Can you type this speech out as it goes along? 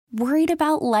Worried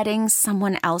about letting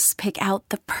someone else pick out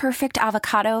the perfect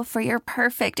avocado for your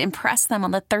perfect impress them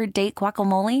on the third date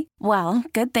guacamole? Well,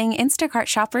 good thing Instacart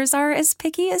shoppers are as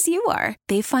picky as you are.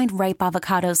 They find ripe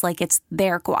avocados like it's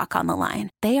their guac on the line.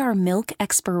 They are milk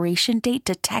expiration date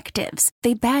detectives.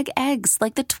 They bag eggs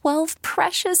like the 12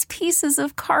 precious pieces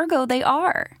of cargo they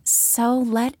are. So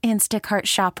let Instacart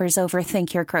shoppers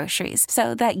overthink your groceries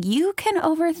so that you can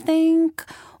overthink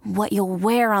what you'll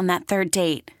wear on that third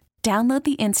date. Download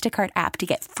the Instacart app to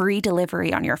get free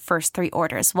delivery on your first 3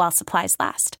 orders while supplies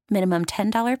last. Minimum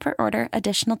 $10 per order.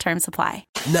 Additional terms apply.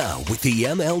 Now with the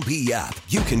MLB app,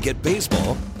 you can get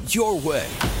baseball your way.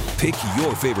 Pick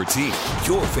your favorite team,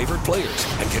 your favorite players,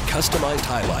 and get customized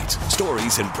highlights,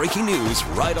 stories, and breaking news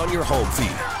right on your home feed.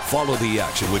 Follow the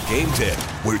action with Game 10,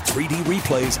 where 3D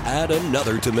replays add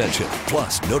another dimension.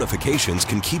 Plus, notifications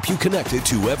can keep you connected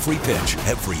to every pitch,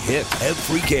 every hit,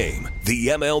 every game. The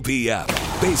MLB app.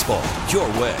 Baseball your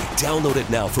way. Download it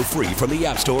now for free from the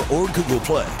App Store or Google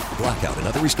Play. Blackout and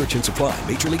other restrictions apply.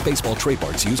 Major League Baseball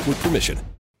trademarks used with permission.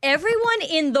 Everyone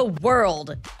in the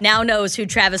world now knows who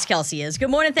Travis Kelce is. Good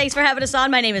morning. Thanks for having us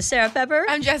on. My name is Sarah Pepper.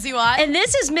 I'm Jessie Watt. And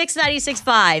this is Mix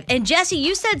 96.5. And Jessie,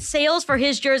 you said sales for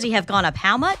his jersey have gone up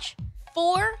how much?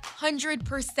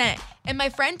 400%. And my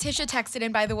friend Tisha texted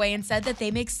in, by the way, and said that they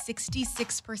make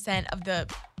 66% of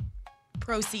the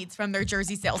proceeds from their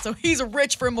jersey sale. So he's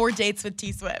rich for more dates with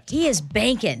T Swift. He is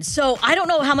banking. So I don't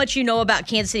know how much you know about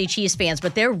Kansas City Chiefs fans,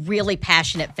 but they're really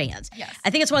passionate fans. Yes.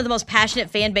 I think it's one of the most passionate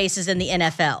fan bases in the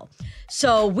NFL.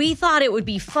 So we thought it would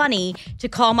be funny to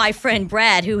call my friend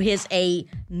Brad, who is a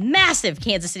massive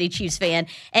Kansas City Chiefs fan,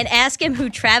 and ask him who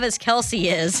Travis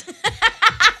Kelce is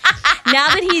now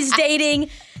that he's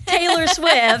dating Taylor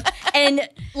Swift, and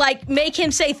make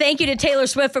him say thank you to Taylor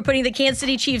Swift for putting the Kansas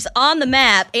City Chiefs on the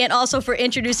map and also for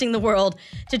introducing the world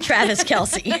to Travis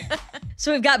Kelce.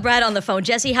 So we've got Brad on the phone.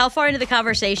 Jessie, how far into the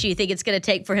conversation do you think it's going to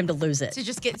take for him to lose it? To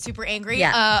just get super angry?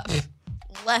 Yeah.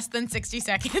 Less than 60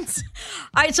 seconds.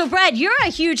 All right, so Brad, you're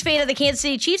a huge fan of the Kansas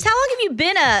City Chiefs. How long have you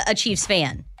been a Chiefs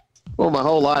fan? Well, my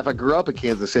whole life. I grew up in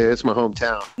Kansas City. It's my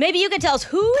hometown. Maybe you could tell us,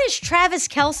 who is Travis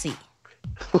Kelce?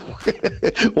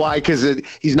 Why? Because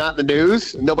he's not in the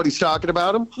news? Nobody's talking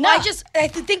about him? No, I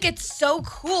think it's so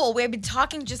cool. We've been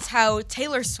talking just how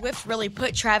Taylor Swift really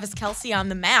put Travis Kelce on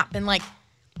the map. And,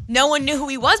 no one knew who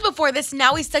he was before this.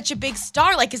 Now he's such a big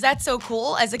star. Is that so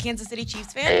cool as a Kansas City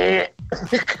Chiefs fan?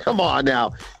 Come on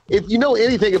now. If you know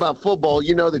anything about football,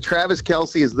 you know that Travis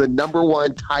Kelce is the number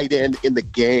 1 tight end in the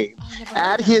game.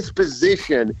 At his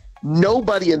position,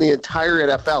 nobody in the entire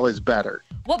NFL is better.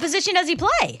 What position does he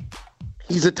play?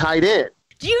 He's a tight end.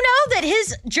 Do you know that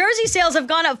his jersey sales have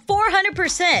gone up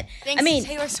 400%? Thanks to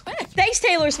Taylor Swift. Thanks,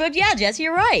 Taylor Swift. Yeah, Jessie,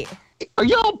 you're right. Are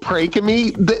y'all pranking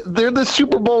me? They're the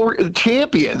Super Bowl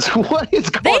champions. What is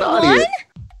going on here?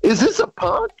 Is this a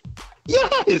punk?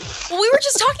 Yes. Well, we were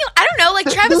just talking, I don't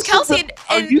know, Travis Kelce.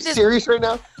 Are you serious right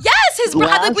now? Yes, his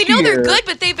brother. We know year, they're good,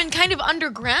 but they've been kind of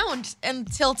underground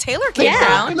until Taylor came They're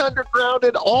around. not underground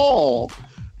at all.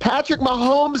 Patrick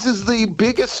Mahomes is the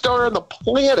biggest star on the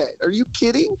planet. Are you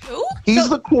kidding? Who? He's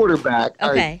the quarterback. Okay.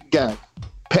 All right, guys.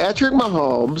 Patrick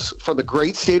Mahomes from the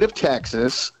great state of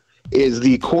Texas is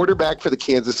the quarterback for the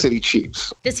Kansas City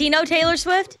Chiefs. Does he know Taylor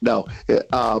Swift? No.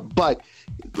 But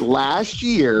last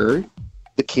year,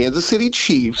 the Kansas City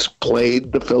Chiefs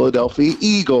played the Philadelphia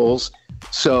Eagles.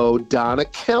 So Donna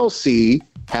Kelce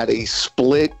had a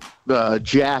split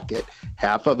jacket.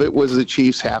 Half of it was the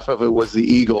Chiefs, half of it was the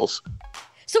Eagles.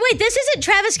 So wait, this isn't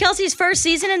Travis Kelce's first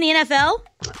season in the NFL?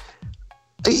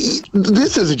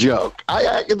 This is a joke.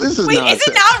 This is Wait, nonsense. is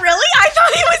it not really? I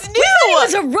thought he was new. He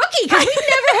was a rookie because we've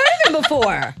never heard of him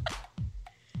before.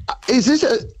 Is this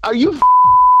are you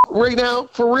right now?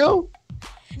 For real?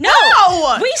 No!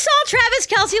 We saw Travis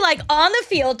Kelce on the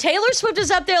field. Taylor Swift was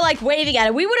up there waving at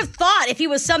him. We would have thought if he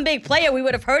was some big player, we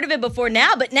would have heard of him before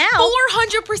now, but now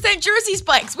 400% jersey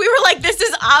spikes. We were like, this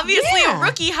is obviously a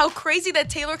rookie. How crazy that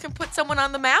Taylor can put someone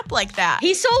on the map like that.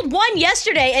 He sold one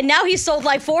yesterday, and now he's sold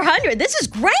 400. This is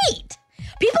great.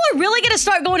 People are really going to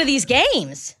start going to these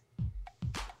games.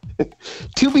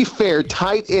 To be fair,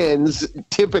 tight ends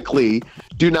typically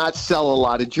do not sell a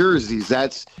lot of jerseys.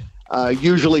 That's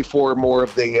usually for more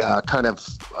of the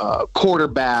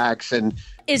quarterbacks. And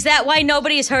is that why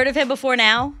nobody's heard of him before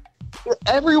now?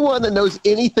 Everyone that knows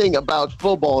anything about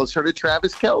football has heard of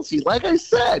Travis Kelce. Like I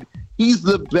said, he's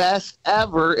the best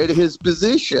ever at his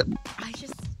position.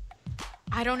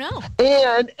 I don't know.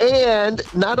 And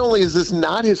not only is this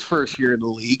not his first year in the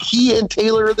league, he and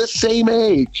Taylor are the same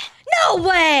age. No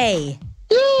way!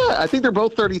 Yeah, I think they're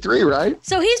both 33, right?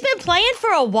 So he's been playing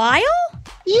for a while?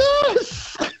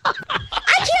 Yes!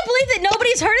 I can't believe that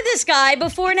nobody's heard of this guy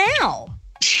before now.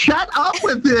 Shut up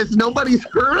with this. Nobody's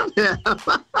heard of him.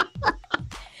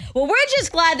 Well, we're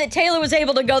just glad that Taylor was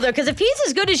able to go there, because if he's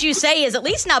as good as you say he is, at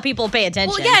least now people pay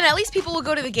attention. Well, yeah, and at least people will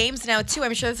go to the games now, too.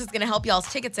 I'm sure this is going to help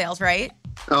y'all's ticket sales, right?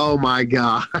 Oh, my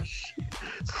gosh.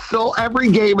 So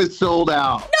every game is sold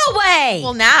out. No way!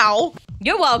 Well, now.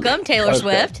 You're welcome, Taylor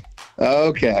Swift.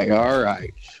 Okay, all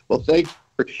right. Well, thank you.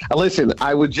 Listen,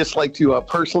 I would just like to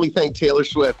personally thank Taylor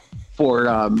Swift for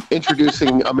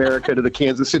introducing America to the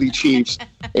Kansas City Chiefs,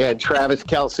 and Travis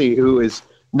Kelce, who has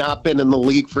not been in the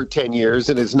league for 10 years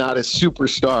and is not a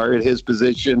superstar at his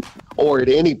position or at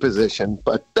any position.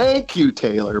 But thank you,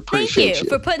 Taylor. Appreciate Thank you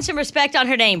for putting some respect on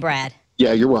her name, Brad.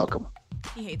 Yeah, you're welcome.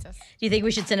 He hates us. Do you think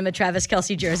we should send him a Travis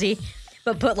Kelce jersey,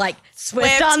 but put like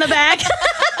Swift on the back?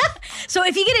 So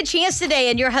if you get a chance today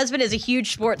and your husband is a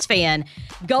huge sports fan,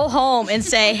 go home and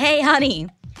say, hey, honey,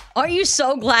 aren't you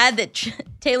so glad that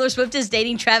Taylor Swift is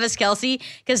dating Travis Kelce?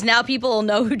 Because now people will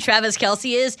know who Travis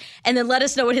Kelce is, and then let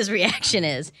us know what his reaction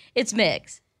is. It's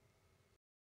Mix.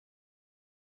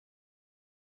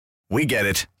 We get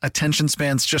it. Attention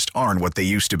spans just aren't what they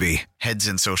used to be. Heads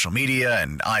in social media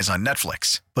and eyes on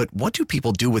Netflix. But what do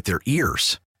people do with their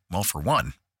ears? Well, for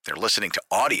one, they're listening to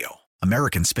audio.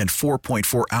 Americans spend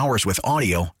 4.4 hours with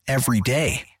audio every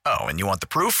day. Oh, and you want the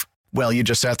proof? Well, you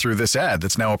just sat through this ad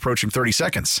that's now approaching 30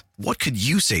 seconds. What could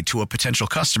you say to a potential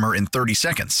customer in 30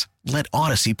 seconds? Let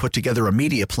Odyssey put together a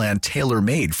media plan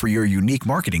tailor-made for your unique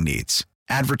marketing needs.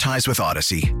 Advertise with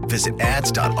Odyssey. Visit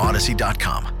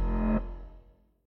ads.odyssey.com.